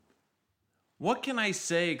What can I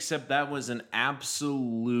say except that was an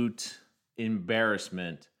absolute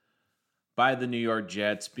embarrassment by the New York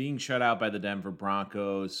Jets, being shut out by the Denver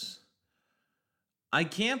Broncos. I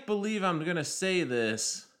can't believe I'm going to say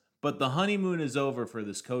this, but the honeymoon is over for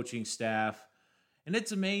this coaching staff, and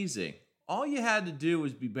it's amazing. All you had to do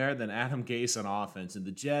was be better than Adam Gase on offense, and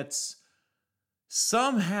the Jets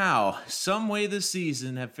somehow, some way this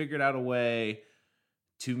season have figured out a way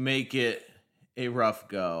to make it a rough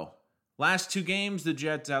go. Last two games, the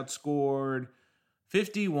Jets outscored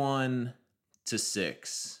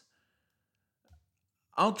 51-6.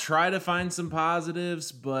 I'll try to find some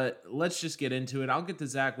positives, but let's just get into it. I'll get to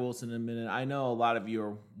Zach Wilson in a minute. I know a lot of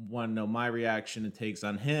you want to know my reaction and takes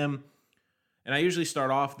on him, and I usually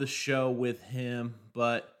start off the show with him,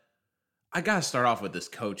 but I got to start off with this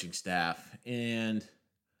coaching staff, and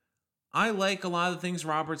I like a lot of the things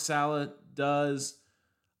Robert Saleh does.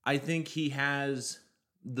 I think he has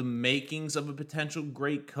the makings of a potential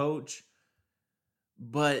great coach,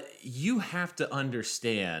 but you have to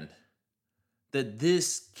understand that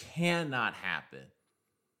this cannot happen.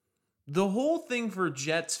 The whole thing for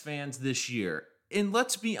Jets fans this year, and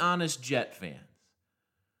let's be honest, Jet fans,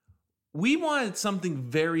 we wanted something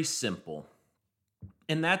very simple,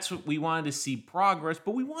 and that's what we wanted to see progress,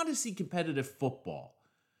 but we wanted to see competitive football.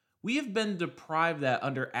 We have been deprived of that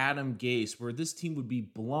under Adam Gase, where this team would be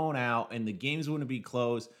blown out and the games wouldn't be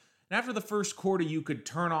close. And after the first quarter, you could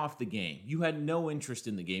turn off the game. You had no interest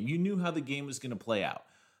in the game. You knew how the game was going to play out.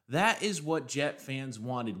 That is what Jet fans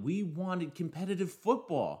wanted. We wanted competitive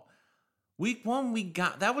football. Week one,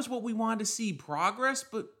 that was what we wanted to see. Progress,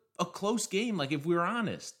 but a close game, like if we're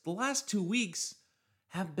honest. The last 2 weeks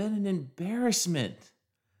have been an embarrassment.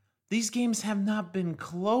 These games have not been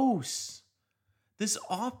close. This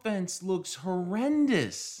offense looks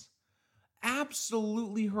horrendous.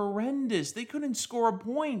 Absolutely horrendous. They couldn't score a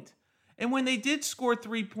point. And when they did score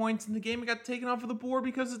 3 points in the game, it got taken off of the board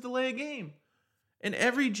because of delay of game. And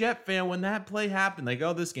every Jet fan, when that play happened, like,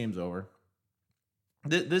 oh, this game's over.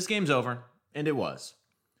 This game's over. And it was.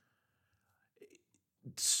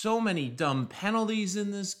 So many dumb penalties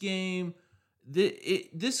in this game.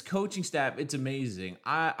 This coaching staff, it's amazing.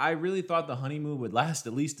 I really thought the honeymoon would last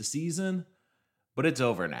at least a season, but it's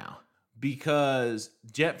over now. Because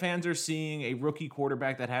Jet fans are seeing a rookie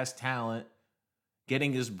quarterback that has talent,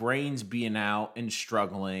 getting his brains being out and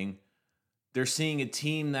struggling. They're seeing a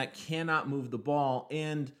team that cannot move the ball.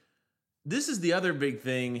 And this is the other big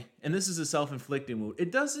thing, and this is a self-inflicted wound.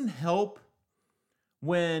 It doesn't help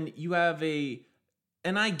when you have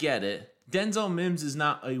and I get it, Denzel Mims is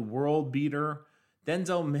not a world beater.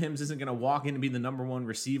 Denzel Mims isn't going to walk in and be the number one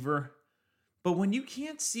receiver. But when you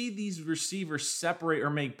can't see these receivers separate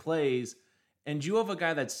or make plays, and you have a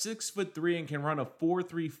guy that's 6'3" and can run a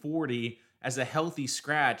 4.3 40 as a healthy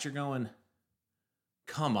scratch, you're going,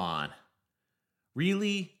 come on.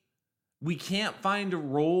 Really? We can't find a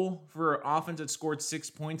role for an offense that scored 6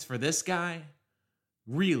 points for this guy?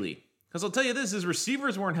 Really? Because I'll tell you this, his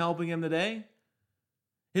receivers weren't helping him today.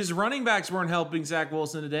 His running backs weren't helping Zach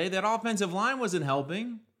Wilson today. That offensive line wasn't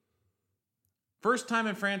helping. First time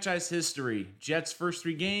in franchise history, Jets' first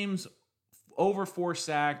 3 games, over 4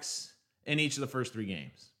 sacks in each of the first 3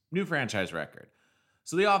 games. New franchise record.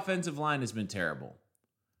 So the offensive line has been terrible.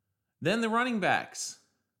 Then the running backs.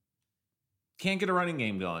 Can't get a running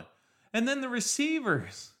game going. And then the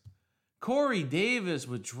receivers. Corey Davis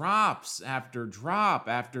with drops after drop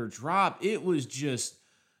after drop. It was just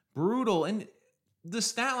brutal. And the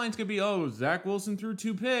stat lines could be, Zach Wilson threw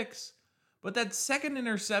 2 picks. But that second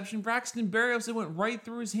interception, Braxton Berrios, it went right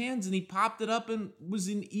through his hands and he popped it up and was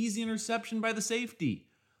an easy interception by the safety.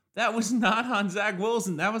 That was not on Zach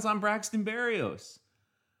Wilson. That was on Braxton Berrios.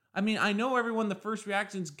 I mean, I know everyone, the first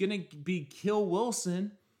reaction is going to be kill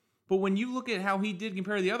Wilson. But when you look at how he did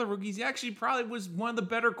compared to the other rookies, he actually probably was one of the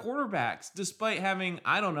better quarterbacks, despite having,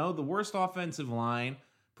 the worst offensive line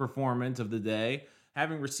performance of the day,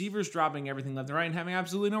 having receivers dropping everything left and right, and having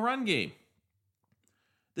absolutely no run game.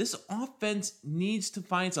 This offense needs to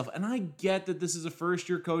find itself. And I get that this is a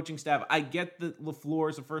first-year coaching staff. I get that LaFleur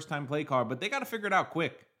is a first-time play caller, but they got to figure it out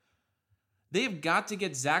quick. They have got to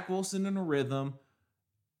get Zach Wilson in a rhythm.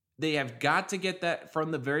 They have got to get that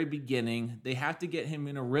from the very beginning. They have to get him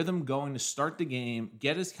in a rhythm going to start the game,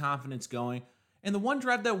 get his confidence going. And the one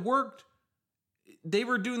drive that worked, they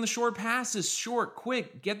were doing the short passes, short,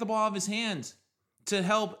 quick, get the ball out of his hands to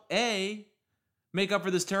help, A, make up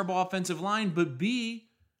for this terrible offensive line, but B,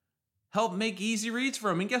 help make easy reads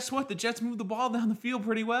for him. And guess what? The Jets moved the ball down the field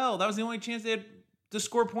pretty well. That was the only chance they had to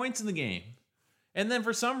score points in the game. And then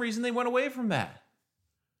for some reason, they went away from that.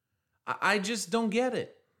 I just don't get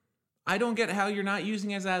it. I don't get how you're not using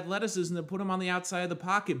his athleticism to put him on the outside of the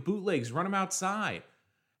pocket, bootlegs, run him outside,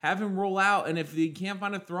 have him roll out, and if he can't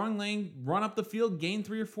find a throwing lane, run up the field, gain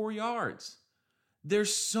 3 or 4 yards.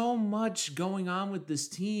 There's so much going on with this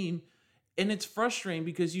team, and it's frustrating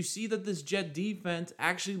because you see that this Jet defense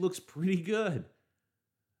actually looks pretty good.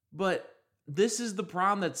 But this is the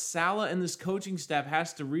problem that Saleh and this coaching staff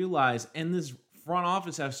has to realize, and this front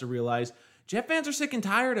office has to realize. Jet fans are sick and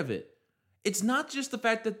tired of it. It's not just the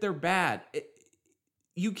fact that they're bad.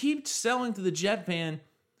 You keep selling to the Jet fan,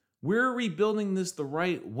 we're rebuilding this the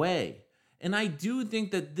right way. And I do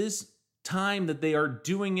think that this time that they are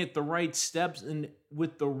doing it the right steps and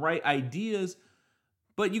with the right ideas,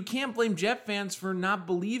 but you can't blame Jet fans for not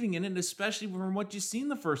believing in it, especially from what you've seen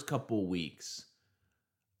the first couple of weeks.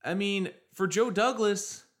 I mean, for Joe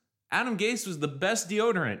Douglas, Adam Gase was the best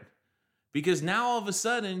deodorant because now all of a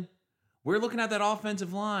sudden we're looking at that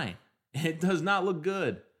offensive line. It does not look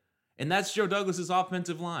good. And that's Joe Douglas's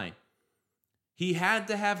offensive line. He had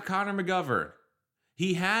to have Connor McGovern.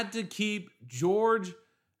 He had to keep George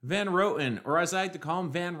Van Roten, or as I like to call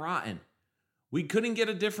him, Van Rotten. We couldn't get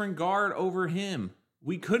a different guard over him.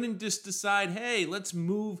 We couldn't just decide, hey, let's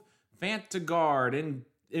move Fant to guard and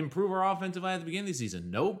improve our offensive line at the beginning of the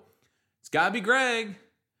season. Nope. It's got to be Greg.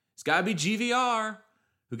 It's got to be GVR,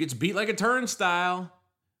 who gets beat like a turnstile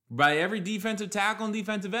by every defensive tackle and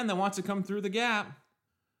defensive end that wants to come through the gap.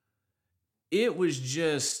 It was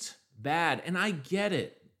just bad, and I get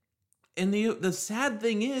it. And the sad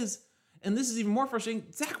thing is, and this is even more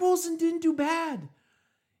frustrating, Zach Wilson didn't do bad.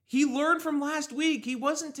 He learned from last week. He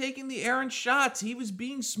wasn't taking the errant shots. He was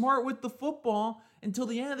being smart with the football until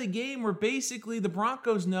the end of the game where basically the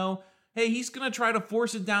Broncos know, hey, he's going to try to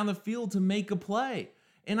force it down the field to make a play.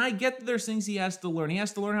 And I get that there's things he has to learn. He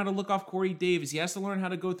has to learn how to look off Corey Davis. He has to learn how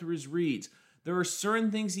to go through his reads. There are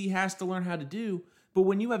certain things he has to learn how to do. But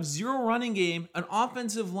when you have zero running game, an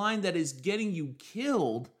offensive line that is getting you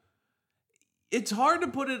killed, it's hard to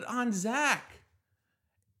put it on Zach.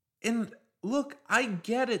 And look, I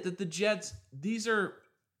get it that the Jets, these are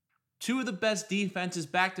two of the best defenses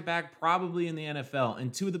back-to-back probably in the NFL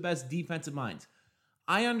and two of the best defensive minds.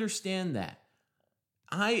 I understand that.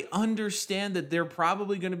 I understand that they're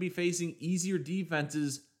probably going to be facing easier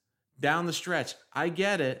defenses down the stretch. I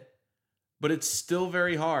get it, but it's still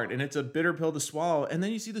very hard, and it's a bitter pill to swallow. And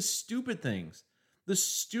then you see the stupid things, the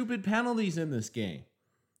stupid penalties in this game,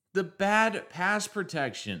 the bad pass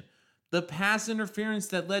protection, the pass interference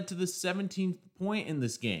that led to the 17th point in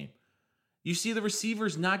this game. You see the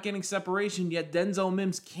receivers not getting separation, yet Denzel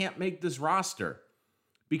Mims can't make this roster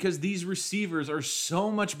because these receivers are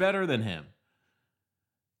so much better than him.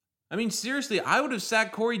 I mean, seriously, I would have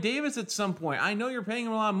sacked Corey Davis at some point. I know you're paying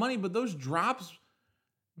him a lot of money, but those drops,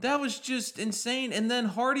 that was just insane. And then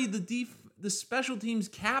Hardy, the special teams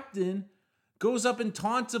captain, goes up and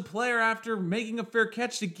taunts a player after making a fair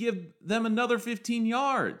catch to give them another 15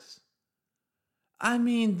 yards. I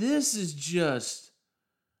mean, this is just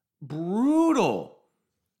brutal.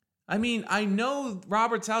 I mean, I know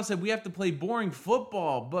Robert Saleh said we have to play boring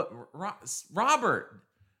football, but Robert,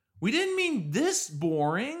 we didn't mean this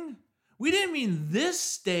boring. We didn't mean this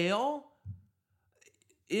stale.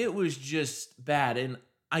 It was just bad. And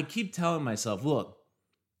I keep telling myself, look,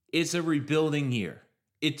 it's a rebuilding year.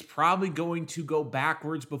 It's probably going to go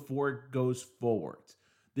backwards before it goes forwards.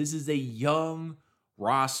 This is a young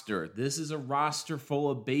roster. This is a roster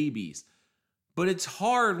full of babies. But it's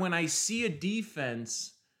hard when I see a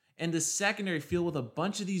defense and the secondary field with a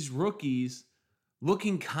bunch of these rookies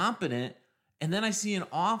looking competent, and then I see an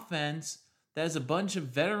offense that has a bunch of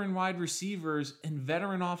veteran wide receivers and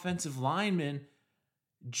veteran offensive linemen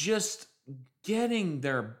just getting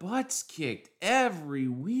their butts kicked every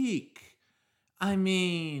week. I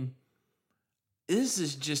mean, this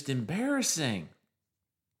is just embarrassing.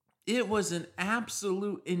 It was an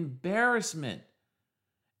absolute embarrassment.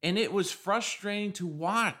 And it was frustrating to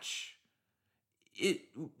watch.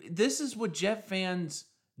 This is what Jet fans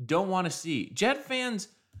don't want to see. Jet fans,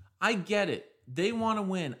 I get it. They want to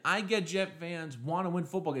win. I get Jet fans want to win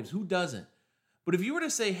football games. Who doesn't? But if you were to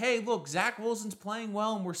say, hey, look, Zach Wilson's playing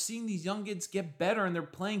well and we're seeing these young kids get better and they're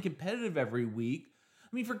playing competitive every week.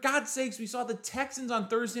 I mean, for God's sakes, we saw the Texans on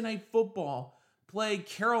Thursday Night Football play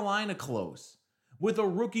Carolina close with a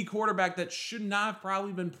rookie quarterback that should not have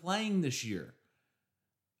probably been playing this year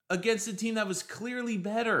against a team that was clearly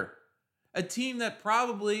better. A team that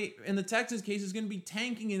probably, in the Texans case, is going to be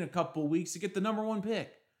tanking in a couple weeks to get the number 1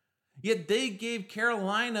 pick. Yet they gave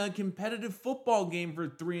Carolina a competitive football game for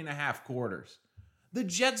 3.5 quarters. The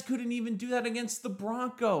Jets couldn't even do that against the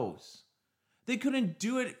Broncos. They couldn't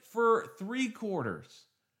do it for 3 quarters.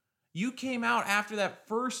 You came out after that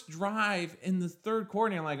first drive in the third quarter,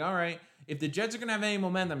 and you're like, all right, if the Jets are going to have any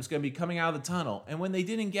momentum, it's going to be coming out of the tunnel. And when they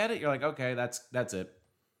didn't get it, you're like, okay, that's it.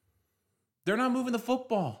 They're not moving the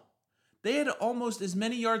football. They had almost as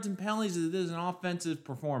many yards and penalties as it is an offensive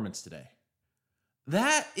performance today.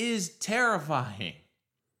 That is terrifying.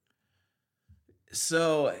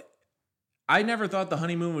 So I never thought the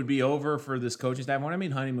honeymoon would be over for this coaching staff. When I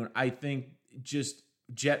mean honeymoon, I think just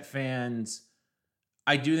Jet fans,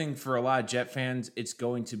 I do think for a lot of Jet fans, it's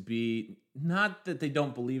going to be not that they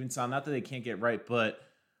don't believe in Sal, not that they can't get right, but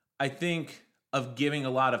I think of giving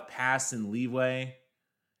a lot of pass and leeway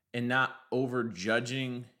and not over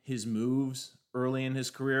judging his moves early in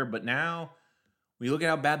his career. But now we look at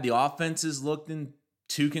how bad the offenses looked in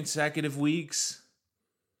 2 consecutive weeks.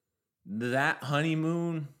 That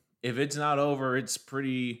honeymoon, if it's not over, it's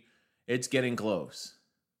getting close.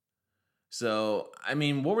 So, I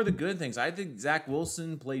mean, what were the good things? I think Zach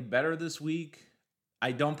Wilson played better this week.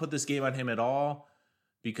 I don't put this game on him at all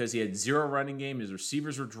because he had 0 running game. His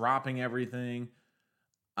receivers were dropping everything.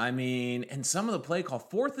 I mean, and some of the play call,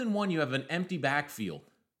 4th and 1, you have an empty backfield.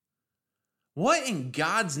 What in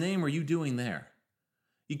God's name are you doing there?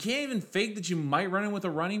 You can't even fake that you might run in with a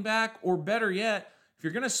running back, or better yet, if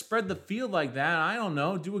you're going to spread the field like that, I don't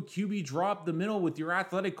know, do a QB drop the middle with your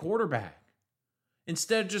athletic quarterback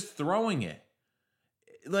instead of just throwing it.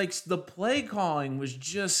 Like, the play calling was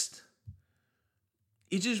just,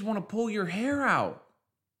 you just want to pull your hair out.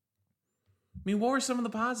 I mean, what were some of the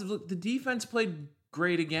positives? Look, the defense played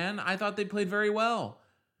great again. I thought they played very well.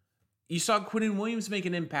 You saw Quinnen Williams make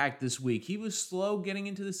an impact this week. He was slow getting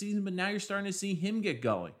into the season, but now you're starting to see him get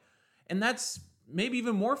going. And that's maybe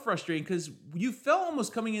even more frustrating because you felt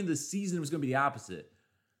almost coming into the season it was going to be the opposite.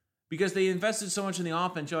 Because they invested so much in the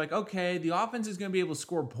offense. You're like, okay, the offense is going to be able to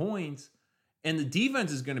score points, and the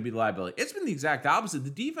defense is going to be the liability. It's been the exact opposite. The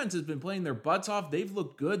defense has been playing their butts off. They've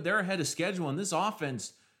looked good. They're ahead of schedule. And this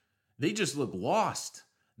offense, they just look lost.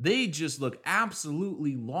 They just look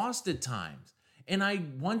absolutely lost at times.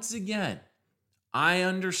 And once again, I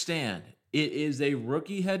understand it is a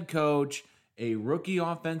rookie head coach, a rookie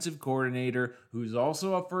offensive coordinator who's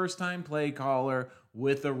also a first-time play caller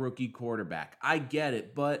with a rookie quarterback. I get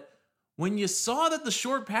it, but when you saw that the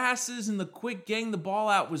short passes and the quick getting the ball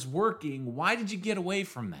out was working, why did you get away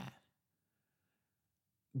from that?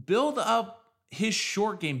 Build up his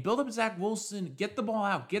short game. Build up Zach Wilson. Get the ball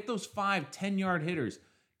out. Get those 5, 10-yard hitters.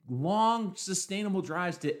 Long, sustainable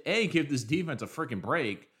drives to A, give this defense a freaking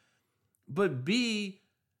break, but B,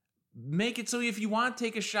 make it so if you want to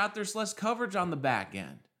take a shot, there's less coverage on the back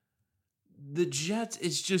end. The Jets,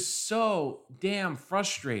 it's just so damn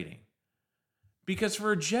frustrating. Because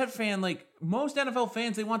for a Jet fan, like most NFL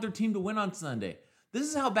fans, they want their team to win on Sunday. This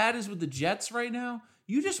is how bad it is with the Jets right now.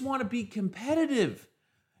 You just want to be competitive.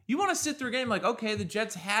 You want to sit through a game like, okay, the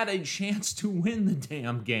Jets had a chance to win the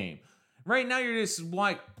damn game. Right now, you're just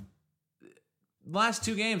like, last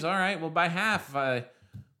 2 games, all right, well, by half,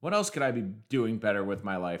 what else could I be doing better with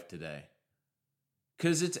my life today?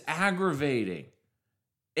 Because it's aggravating.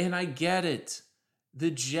 And I get it.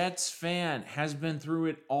 The Jets fan has been through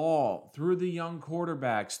it all, through the young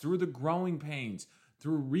quarterbacks, through the growing pains,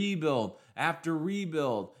 through rebuild after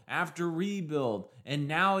rebuild after rebuild. And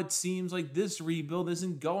now it seems like this rebuild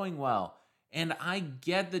isn't going well. And I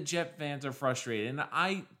get the Jet fans are frustrated. And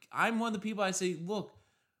I'm one of the people I say, look,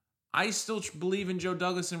 I still believe in Joe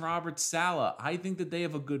Douglas and Robert Saleh. I think that they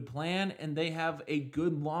have a good plan and they have a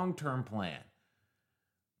good long-term plan.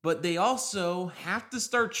 But they also have to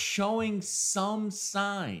start showing some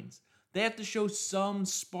signs. They have to show some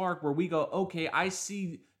spark where we go, okay, I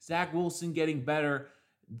see Zach Wilson getting better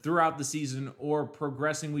throughout the season or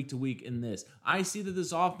progressing week to week in this. I see that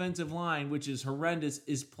this offensive line, which is horrendous,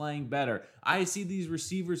 is playing better. I see these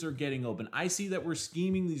receivers are getting open. I see that we're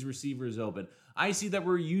scheming these receivers open. I see that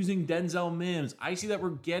we're using Denzel Mims. I see that we're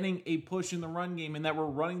getting a push in the run game and that we're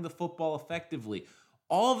running the football effectively.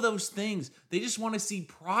 All of those things, they just want to see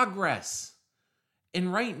progress.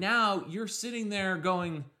 And right now, you're sitting there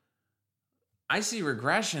going, I see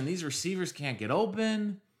regression. These receivers can't get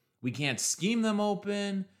open. We can't scheme them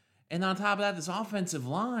open. And on top of that, this offensive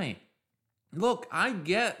line. Look, I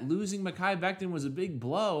get losing Mekhi Becton was a big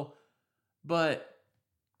blow, but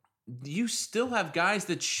you still have guys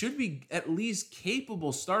that should be at least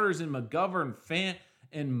capable starters in McGovern, Fant,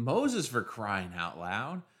 and Moses, for crying out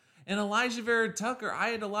loud. And Elijah Vera Tucker, I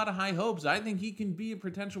had a lot of high hopes. I think he can be a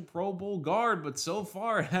potential Pro Bowl guard, but so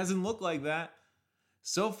far it hasn't looked like that.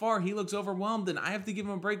 So far, he looks overwhelmed, and I have to give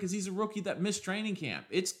him a break because he's a rookie that missed training camp.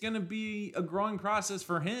 It's going to be a growing process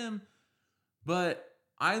for him, but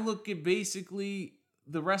I look at basically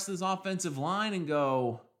the rest of this offensive line and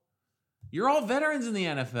go, You're all veterans in the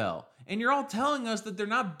NFL, and you're all telling us that they're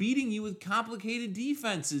not beating you with complicated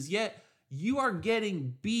defenses, yet you are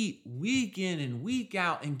getting beat week in and week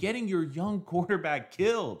out and getting your young quarterback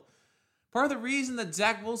killed. Part of the reason that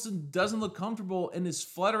Zach Wilson doesn't look comfortable and his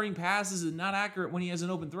fluttering passes and not accurate when he has an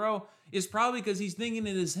open throw is probably because he's thinking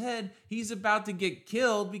in his head he's about to get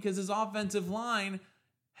killed because his offensive line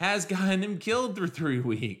has gotten him killed through 3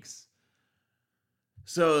 weeks.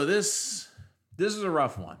 So this is a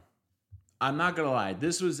rough one. I'm not going to lie.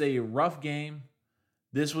 This was a rough game.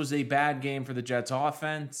 This was a bad game for the Jets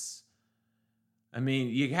offense. I mean,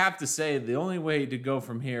 you have to say the only way to go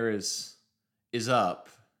from here is up.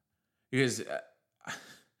 Because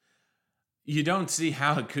you don't see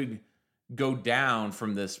how it could go down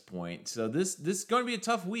from this point. So this is going to be a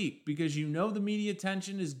tough week because you know the media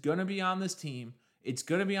attention is going to be on this team. It's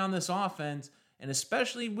going to be on this offense, and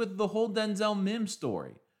especially with the whole Denzel Mims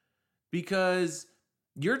story. Because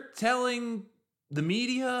you're telling the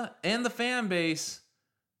media and the fan base,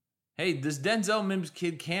 hey, this Denzel Mims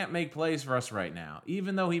kid can't make plays for us right now,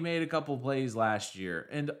 even though he made a couple plays last year.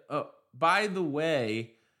 And by the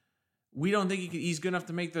way, we don't think he's good enough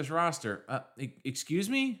to make this roster. Excuse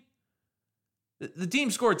me? The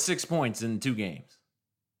team scored 6 points in 2 games.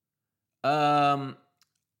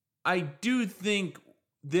 I do think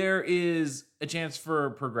there is a chance for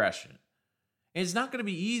progression. And it's not going to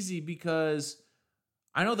be easy because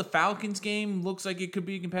I know the Falcons game looks like it could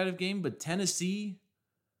be a competitive game, but Tennessee,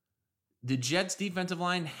 the Jets defensive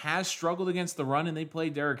line has struggled against the run, and they play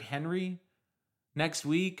Derrick Henry next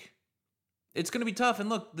week. It's going to be tough. And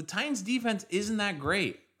look, the Titans defense isn't that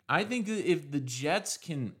great. I think that if the Jets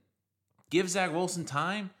can give Zach Wilson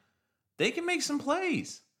time, they can make some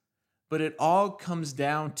plays. But it all comes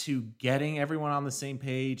down to getting everyone on the same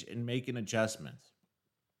page and making adjustments.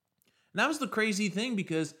 And that was the crazy thing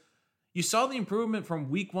because you saw the improvement from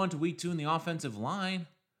week 1 to week 2 in the offensive line.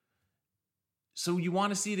 So you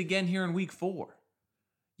want to see it again here in week 4.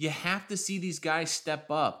 You have to see these guys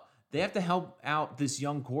step up. They have to help out this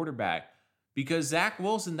young quarterback. Because Zach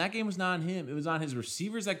Wilson, that game was not on him. It was on his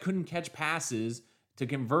receivers that couldn't catch passes to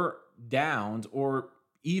convert downs or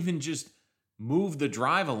even just move the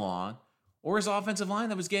drive along, or his offensive line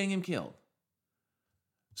that was getting him killed.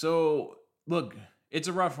 So, look, it's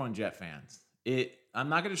a rough one, Jet fans. I'm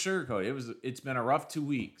not going to sugarcoat it. It's been a rough 2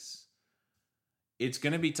 weeks. It's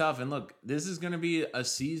going to be tough. And look, this is going to be a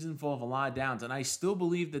season full of a lot of downs. And I still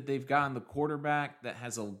believe that they've gotten the quarterback that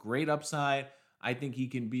has a great upside. I think he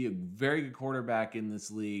can be a very good quarterback in this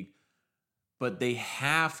league, but they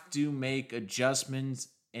have to make adjustments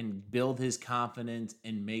and build his confidence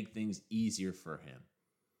and make things easier for him.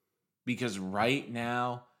 Because right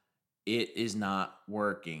now, it is not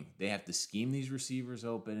working. They have to scheme these receivers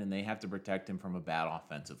open, and they have to protect him from a bad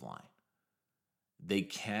offensive line. They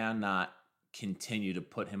cannot continue to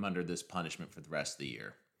put him under this punishment for the rest of the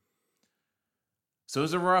year. So it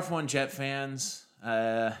was a rough one, Jet fans.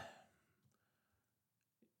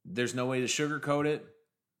 There's no way to sugarcoat it,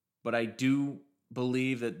 but I do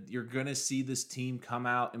believe that you're going to see this team come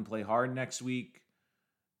out and play hard next week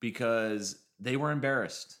because they were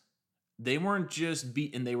embarrassed. They weren't just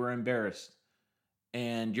beaten, they were embarrassed.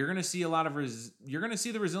 And you're going to see you're going to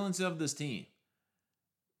see the resiliency of this team.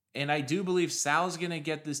 And I do believe Sal's going to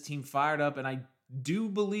get this team fired up, and I do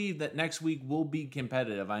believe that next week will be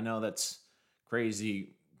competitive. I know that's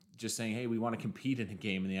crazy just saying, hey, we want to compete in a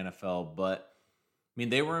game in the NFL, but I mean,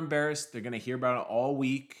 they were embarrassed. They're going to hear about it all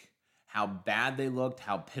week, how bad they looked,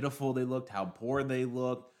 how pitiful they looked, how poor they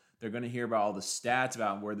looked. They're going to hear about all the stats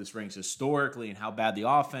about where this ranks historically and how bad the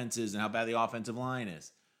offense is and how bad the offensive line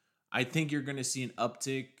is. I think you're going to see an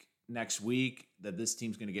uptick next week that this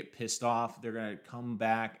team's going to get pissed off. They're going to come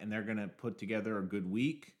back and they're going to put together a good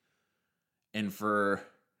week. And for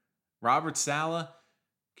Robert Saleh,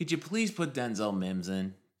 could you please put Denzel Mims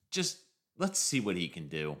in? Just let's see what he can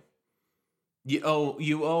do. You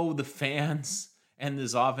owe the fans and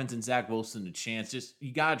this offense and Zach Wilson a chance.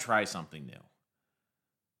 You got to try something new.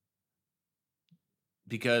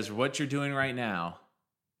 Because what you're doing right now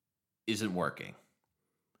isn't working.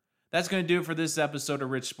 That's going to do it for this episode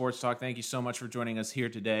of Rich Sports Talk. Thank you so much for joining us here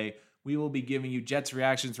today. We will be giving you Jets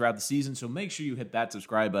reactions throughout the season, so make sure you hit that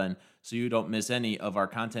subscribe button so you don't miss any of our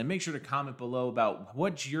content. Make sure to comment below about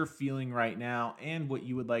what you're feeling right now and what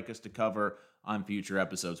you would like us to cover on future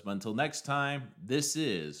episodes. But until next time, this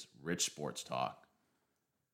is Rich Sports Talk.